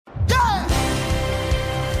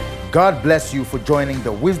God bless you for joining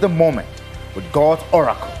the Wisdom Moment with God's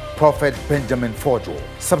Oracle, Prophet Benjamin Forjo.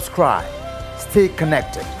 Subscribe, stay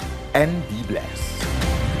connected, and be blessed.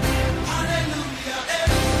 Hallelujah,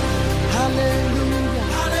 hallelujah,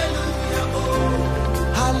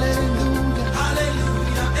 hallelujah,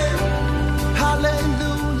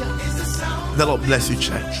 hallelujah. The Lord bless you,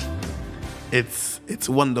 church. It's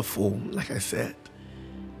wonderful, like I said.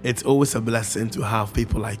 It's always a blessing to have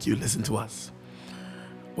people like you listen to us.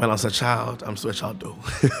 When I was a child, I'm still a child though.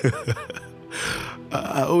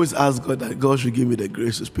 I always ask God that God should give me the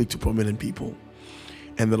grace to speak to prominent people.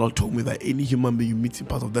 And the Lord told me that any human being you meet in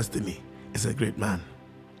Path of Destiny is a great man.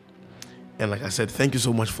 And like I said, thank you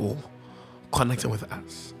so much for connecting with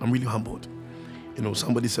us. I'm really humbled. You know,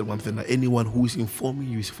 somebody said one thing, that anyone who is informing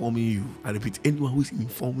you is forming you. I repeat, anyone who is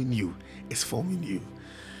informing you is forming you.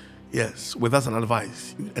 Yes, without an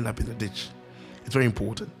advice, you end up in a ditch. It's very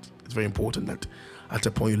important. It's very important that at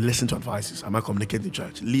a point you listen to advices. Am I communicating,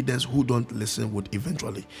 church? Leaders who don't listen would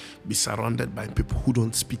eventually be surrounded by people who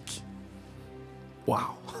don't speak.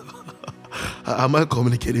 Wow. Am I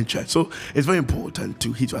communicating, church? So it's very important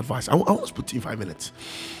to heed your advice. I want to put in 5 minutes.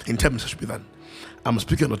 In 10 minutes, I should be done. I'm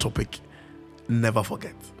speaking on the topic, never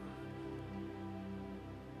forget.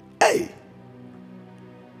 Hey!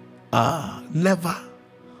 Never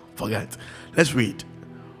forget. Let's read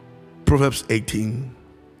Proverbs 18,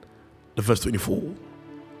 the verse 24.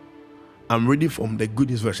 I'm reading from the Good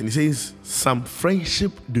News version. It says, some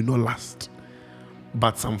friendship do not last,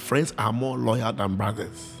 but some friends are more loyal than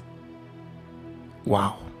brothers.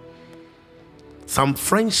 Wow. Some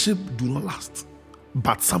friendship do not last,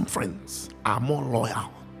 but some friends are more loyal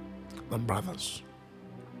than brothers.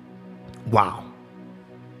 Wow.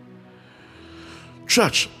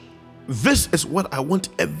 Church, this is what I want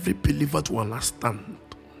every believer to understand.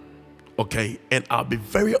 Okay? And I'll be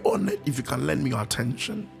very honored if you can lend me your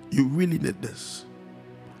attention. You really need this.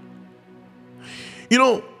 You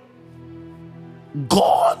know,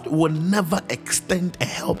 God will never extend a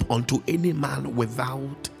help unto any man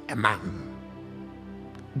without a man.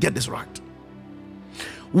 Get this right.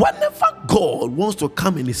 Whenever God wants to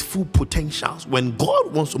come in his full potentials, when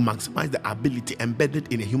God wants to maximize the ability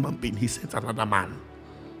embedded in a human being, he sends another man.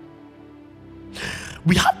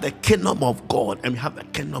 We have the kingdom of God and we have the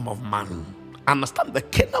kingdom of man. Understand, the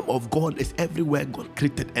kingdom of God is everywhere God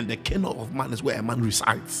created, and the kingdom of man is where a man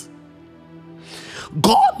resides.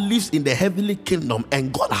 God lives in the heavenly kingdom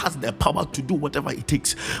and God has the power to do whatever it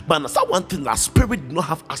takes. But understand one thing, that spirit did not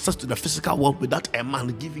have access to the physical world without a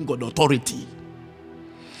man giving God authority.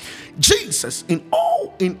 Jesus, in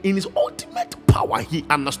his ultimate power, he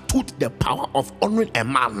understood the power of honoring a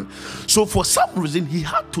man. So for some reason, he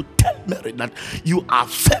had to tell Mary that you are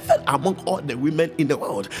favored among all the women in the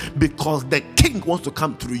world because the king wants to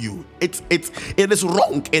come through you. It is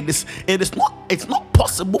wrong. It's not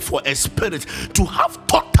possible for a spirit to have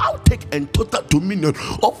total take and total dominion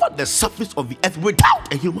over the surface of the earth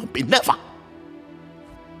without a human being. Never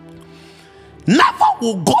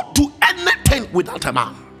will God do anything without a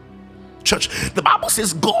man. Church, the Bible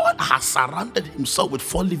says God has surrounded himself with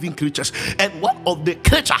 4 living creatures, and one of the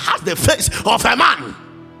creatures has the face of a man.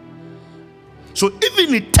 So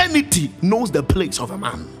even eternity knows the place of a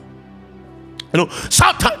man. You know,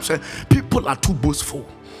 sometimes people are too boastful.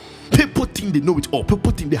 People think they know it all.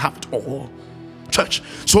 People think they have it all. Church,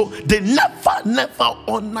 so they never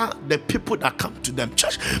honor the people that come to them.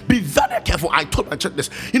 Church, be very careful. I told my church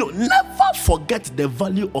this. You know, never forget the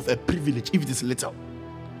value of a privilege if it is little.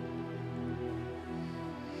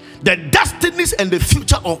 The destinies and the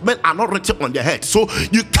future of men are not written on their head. So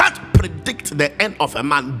you can't predict the end of a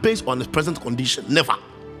man based on his present condition. Never.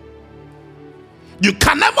 You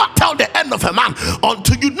can never tell the end of a man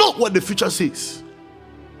until you know what the future says.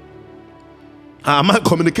 Am I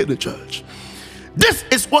communicating, church? This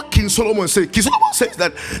is what King Solomon says. King Solomon says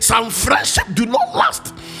that some friendship do not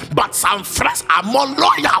last, but some friends are more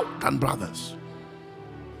loyal than brothers.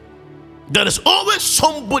 There is always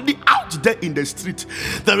somebody out there in the street.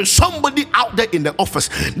 There is somebody out there in the office.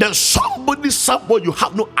 There's somebody somewhere you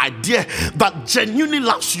have no idea that genuinely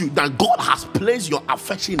loves you, that God has placed your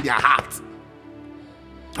affection in their heart.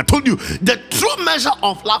 I told you, the true measure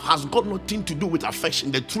of love has got nothing to do with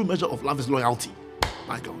affection. The true measure of love is loyalty.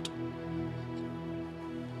 My God.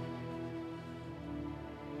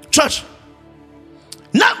 Church,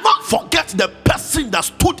 never forget the person that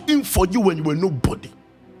stood in for you when you were nobody.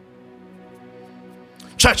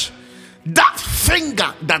 Church, that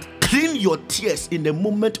finger that clean your tears in the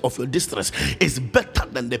moment of your distress is better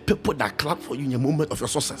than the people that clap for you in the moment of your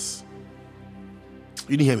success.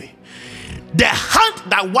 You didn't hear me? The hand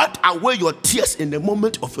that wiped away your tears in the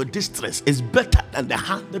moment of your distress is better than the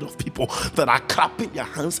hundred of people that are clapping their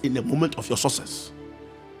hands in the moment of your success.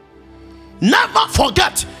 Never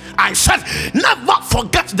forget, I said, never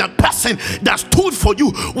forget the person that stood for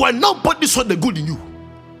you when nobody saw the good in you.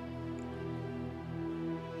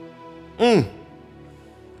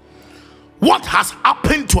 What has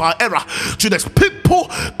happened to our era? To this people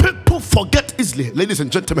forget easily. Ladies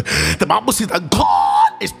and gentlemen, the Bible says that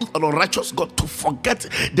God is not an unrighteous God to forget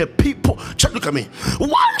the people. Check, look at me.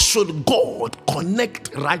 Why should God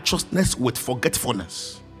connect righteousness with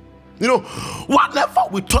forgetfulness? You know, whenever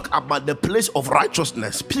we talk about the place of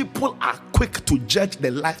righteousness, people are quick to judge the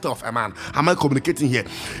lifestyle of a man. Am I communicating here?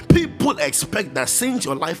 People expect that since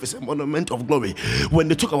your life is a monument of glory, when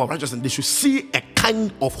they talk about righteousness, they should see a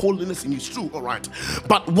kind of holiness in you. It's true, all right.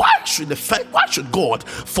 But why should God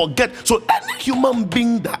forget? So any human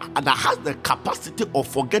being that has the capacity of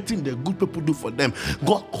forgetting the good people do for them,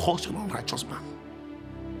 God calls you an unrighteous man.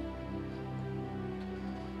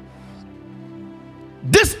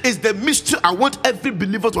 This is the mystery I want every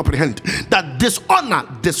believer to apprehend, that dishonor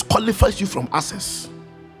disqualifies you from access.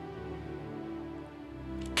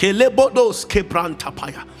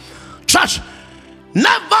 Church,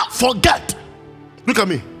 never forget. Look at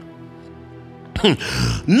me.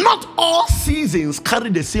 Not all seasons carry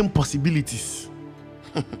the same possibilities.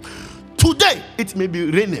 Today it may be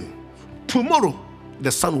raining. Tomorrow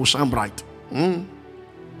the sun will shine bright.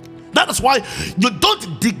 That is why you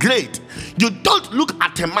don't degrade. You don't look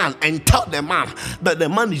at a man and tell the man that the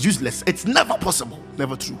man is useless. It's never possible.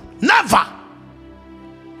 Never true. Never.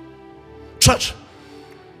 Church,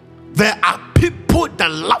 there are people that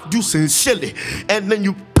loved you sincerely, and then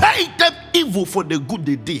you pay them evil for the good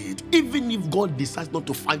they did. Even if God decides not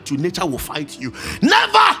to fight you, nature will fight you.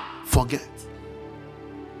 Never forget.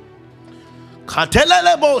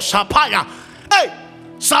 Katelelebo Shapaya. Hey,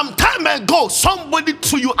 some time ago, somebody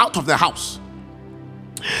threw you out of the house.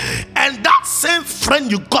 And that same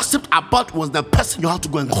friend you gossiped about was the person you had to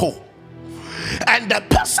go and call. And the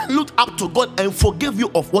person looked up to God and forgave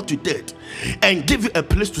you of what you did and gave you a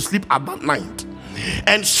place to sleep about night.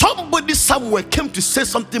 And somebody somewhere came to say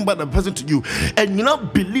something about the person to you, and you now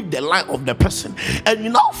believe the lie of the person, and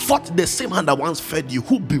you now fought the same hand that once fed you,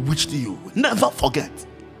 who bewitched you. Never forget.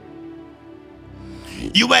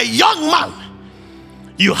 You were a young man.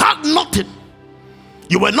 You had nothing.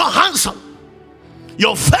 You were not handsome.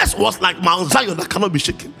 Your face was like Mount Zion that cannot be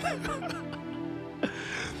shaken.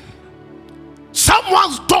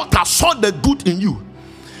 Someone's daughter saw the good in you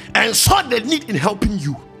and saw the need in helping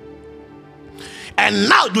you. And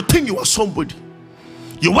now you think you are somebody.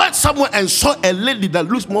 You went somewhere and saw a lady that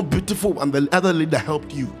looks more beautiful than the other lady that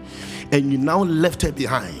helped you. And you now left her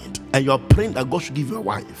behind. And you are praying that God should give you a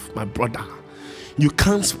wife. My brother, you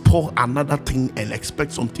can't pour another thing and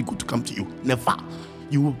expect something good to come to you. Never.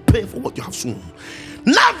 You will pay for what you have sown.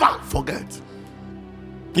 Never forget.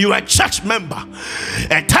 You are a church member.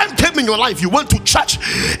 A time came in your life, you went to church,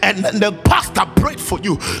 and the pastor prayed for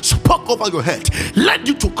you, spoke over your head, led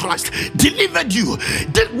you to Christ, delivered you,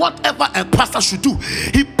 did whatever a pastor should do.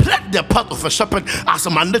 He played the part of a shepherd as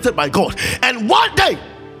mandated by God. And one day,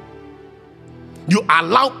 you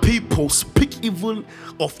allow people speak evil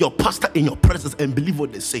of your pastor in your presence and believe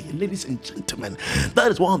what they say. Ladies and gentlemen, that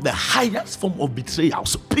is one of the highest form of betrayal,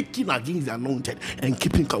 speaking against the anointed and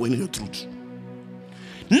keeping away your truth.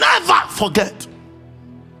 Never forget.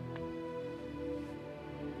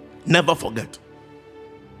 Never forget.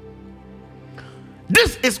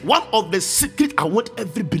 This is one of the secrets I want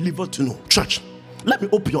every believer to know. Church, let me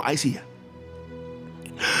open your eyes here.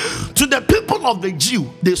 To the people of the Jew,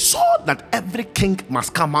 they saw that every king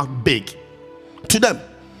must come out big. To them,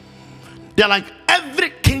 they're like,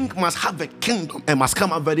 every king must have a kingdom and must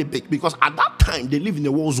come out very big, because at that time they live in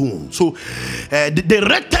a war zone. So they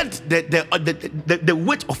rated the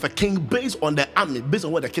weight of a king based on the army, based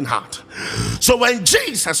on what the king had. So when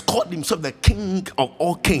Jesus called himself the king of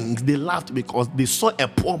all kings, they laughed because they saw a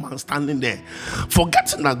poor man standing there,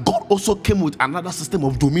 forgetting that God also came with another system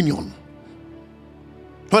of dominion.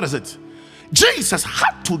 What is it? Jesus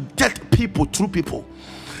had to get people through people.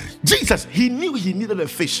 Jesus, he knew he needed a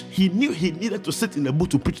fish. He knew he needed to sit in the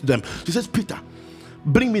boat to preach to them. He says, Peter,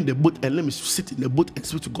 bring me in the boat and let me sit in the boat and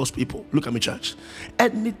speak to God's people. Look at me, church.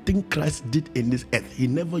 Anything Christ did in this earth, he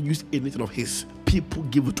never used anything of his. People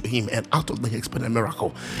give it to him, and out of that he experienced a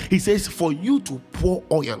miracle. He says, for you to pour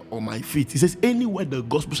oil on my feet, he says, anywhere the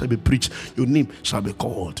gospel shall be preached, your name shall be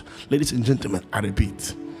called. Ladies and gentlemen, I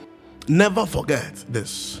repeat, never forget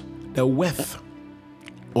this. The worth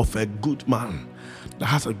of a good man that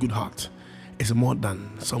has a good heart is more than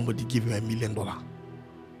somebody give you $1 million.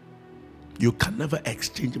 You can never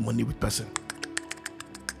exchange money with person.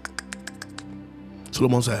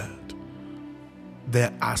 Solomon said,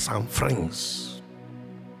 there are some friends.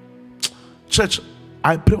 Church,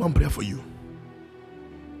 I pray one prayer for you.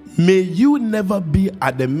 May you never be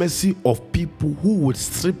at the mercy of people who would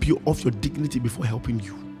strip you of your dignity before helping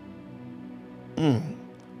you.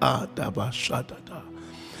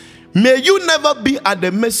 May you never be at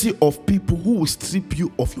the mercy of people who will strip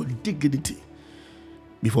you of your dignity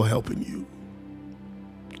before helping you.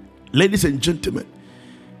 Ladies and gentlemen,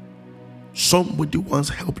 somebody once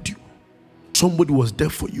helped you. Somebody was there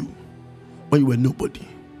for you when you were nobody.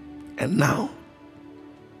 And now,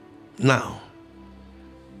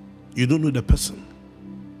 you don't know the person.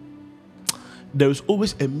 There is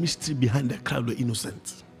always a mystery behind the crowd of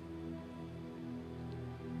innocent.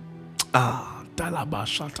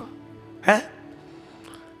 Talabashata.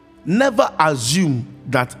 Never assume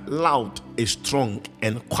that loud is strong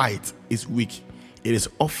and quiet is weak. It is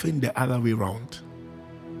often the other way around.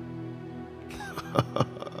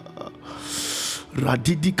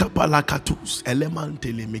 Radidi kapalakatus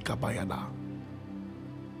elemantele mikabayada.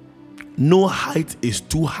 No height is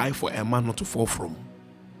too high for a man not to fall from.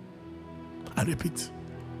 I repeat,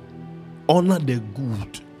 honor the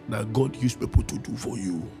good that God used people to do for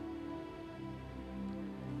you.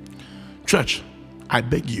 Church, I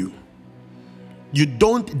beg you, you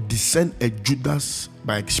don't discern a Judas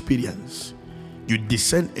by experience. You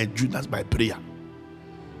discern a Judas by prayer.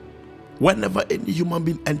 Whenever any human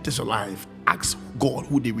being enters your life, ask God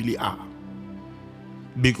who they really are.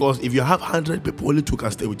 Because if you have 100 people, only 2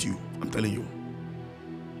 can stay with you. I'm telling you.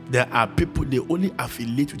 There are people, they only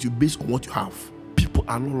affiliate with you based on what you have. People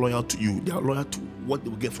are not loyal to you. They are loyal to what they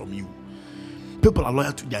will get from you. People are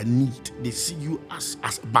loyal to their need. They see you as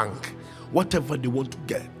a bank. Whatever they want to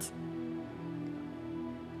get.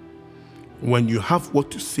 When you have what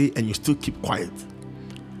to say and you still keep quiet,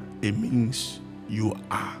 it means you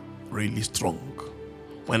are really strong.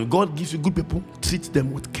 When God gives you good people, treat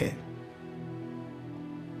them with care.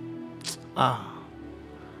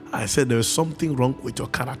 I said there is something wrong with your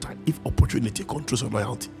character if opportunity controls your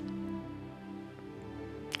loyalty.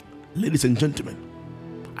 Ladies and gentlemen,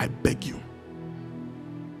 I beg you,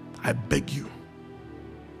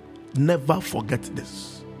 never forget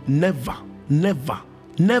this. Never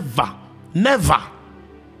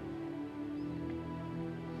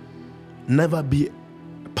be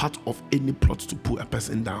part of any plot to pull a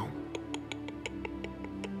person down.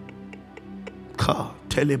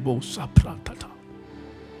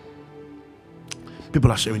 People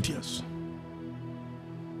are shedding tears.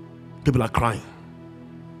 People are crying.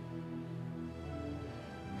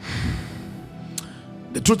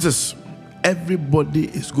 The truth is, everybody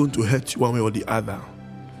is going to hurt you one way or the other.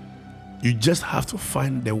 You just have to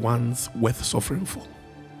find the ones worth suffering for.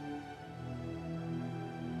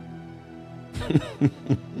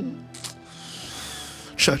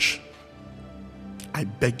 Church, I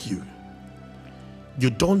beg you, you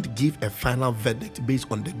don't give a final verdict based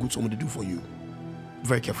on the good somebody do for you.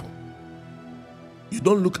 Very careful. You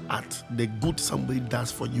don't look at the good somebody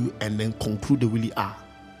does for you and then conclude they really are.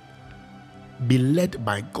 Be led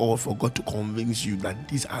by God for God to convince you that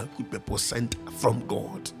these are good people sent from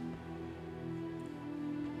God.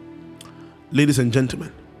 Ladies and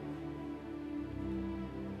gentlemen,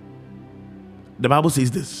 the Bible says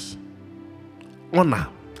this: honor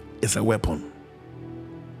is a weapon.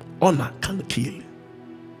 Honor can kill.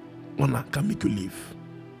 Honor can make you live.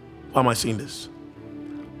 Why am I saying this?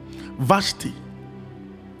 Vashti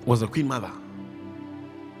was the queen mother.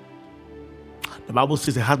 The Bible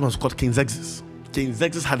says her husband was called King Xerxes. King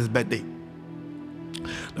Xerxes had his birthday.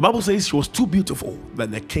 The Bible says she was too beautiful that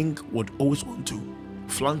the king would always want to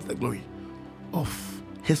flaunt the glory of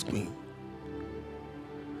his queen.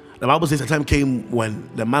 The Bible says a time came when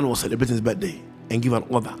the man was celebrating his birthday and gave an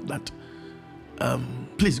order that,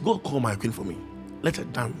 please go call my queen for me. Let her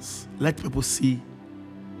dance. Let people see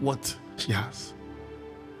what she has.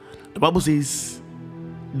 The Bible says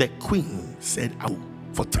the queen said, "Ow,"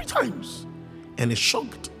 for 3 times. And it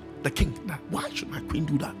shocked the king that, why should my queen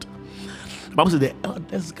do that? The Bible says the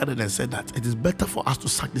elders gathered and said that it is better for us to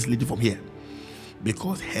sack this lady from here,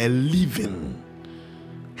 because her living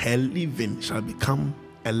shall become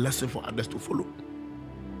a lesson for others to follow.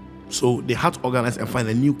 So they had to organize and find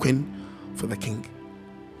a new queen for the king.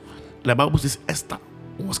 The Bible says Esther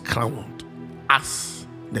was crowned as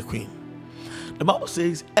the queen. The Bible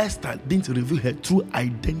says Esther didn't reveal her true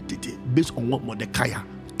identity based on what Mordecai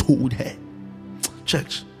told her.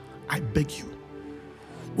 Church, I beg you,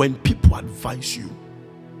 when people advise you,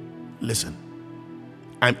 listen.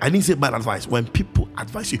 I didn't say bad advice. When people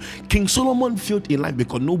advise you. King Solomon failed in life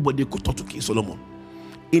because nobody could talk to King Solomon.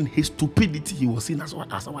 In his stupidity, he was seen as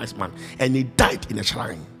a wise man, and he died in a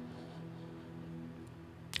shrine.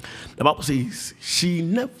 The Bible says she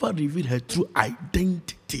never revealed her true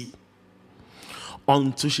identity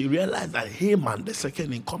until she realized that Haman, the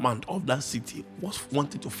second in command of that city, was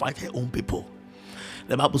wanting to fight her own people.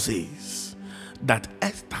 The Bible says that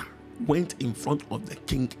Esther went in front of the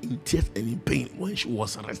king in tears and in pain when she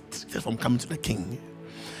was restricted from coming to the king.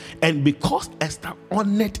 And because Esther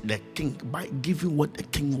honored the king by giving what the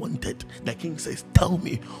king wanted, the king says, tell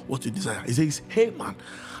me what you desire. He says, Haman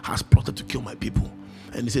has plotted to kill my people.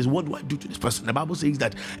 And he says, what do I do to this person? The Bible says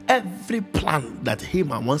that every plan that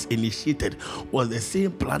Haman once initiated was the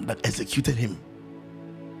same plan that executed him.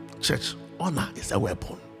 Church, honor is a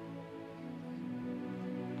weapon.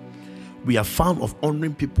 We are fond of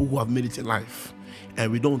honoring people who have made it in life,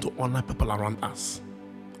 and we don't want to honor people around us.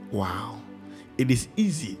 Wow. It is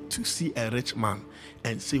easy to see a rich man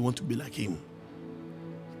and say you want to be like him.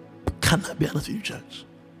 Can I be honest with you, church?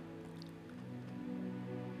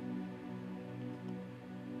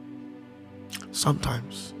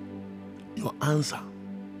 Sometimes your answer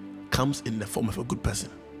comes in the form of a good person.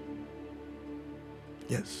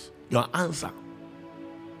 Yes, your answer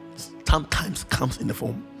sometimes comes in the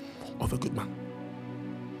form of a good man.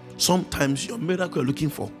 Sometimes your miracle you're looking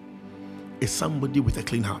for is somebody with a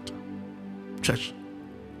clean heart. Church,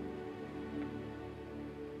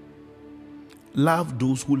 love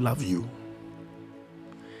those who love you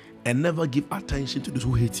and never give attention to those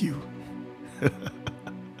who hate you.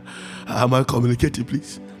 Am I communicating,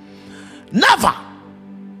 please? Never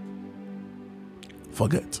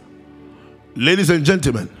forget. Ladies and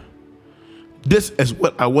gentlemen, this is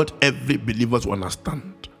what I want every believer to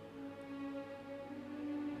understand.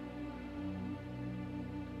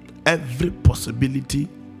 Every possibility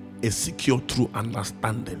is secure through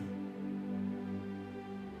understanding.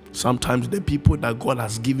 Sometimes the people that God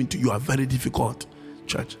has given to you are very difficult.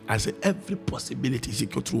 Church, I say every possibility is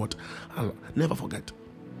secure through what? Never forget.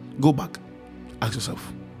 Go back. Ask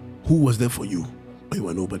yourself, who was there for you when you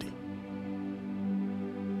were nobody?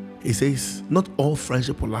 He says, not all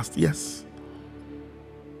friendship will last. Yes.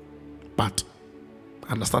 But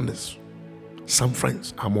understand this. Some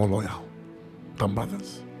friends are more loyal than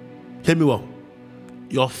brothers. Hear me well.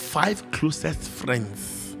 Your 5 closest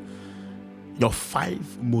friends, your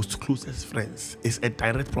 5 most closest friends is a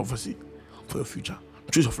direct prophecy for your future.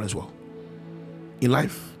 Choose your friends well. In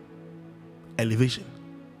life, elevation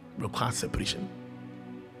requires separation.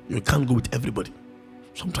 You can't go with everybody.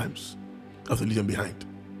 Sometimes you have to leave them behind.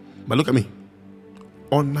 But look at me.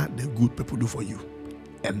 Honor the good people do for you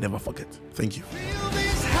and never forget. Thank you.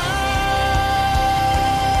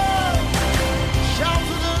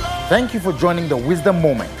 Thank you for joining the Wisdom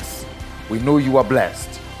Moments. We know you are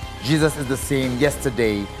blessed. Jesus is the same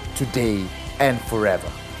yesterday, today, and forever.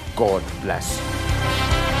 God bless you.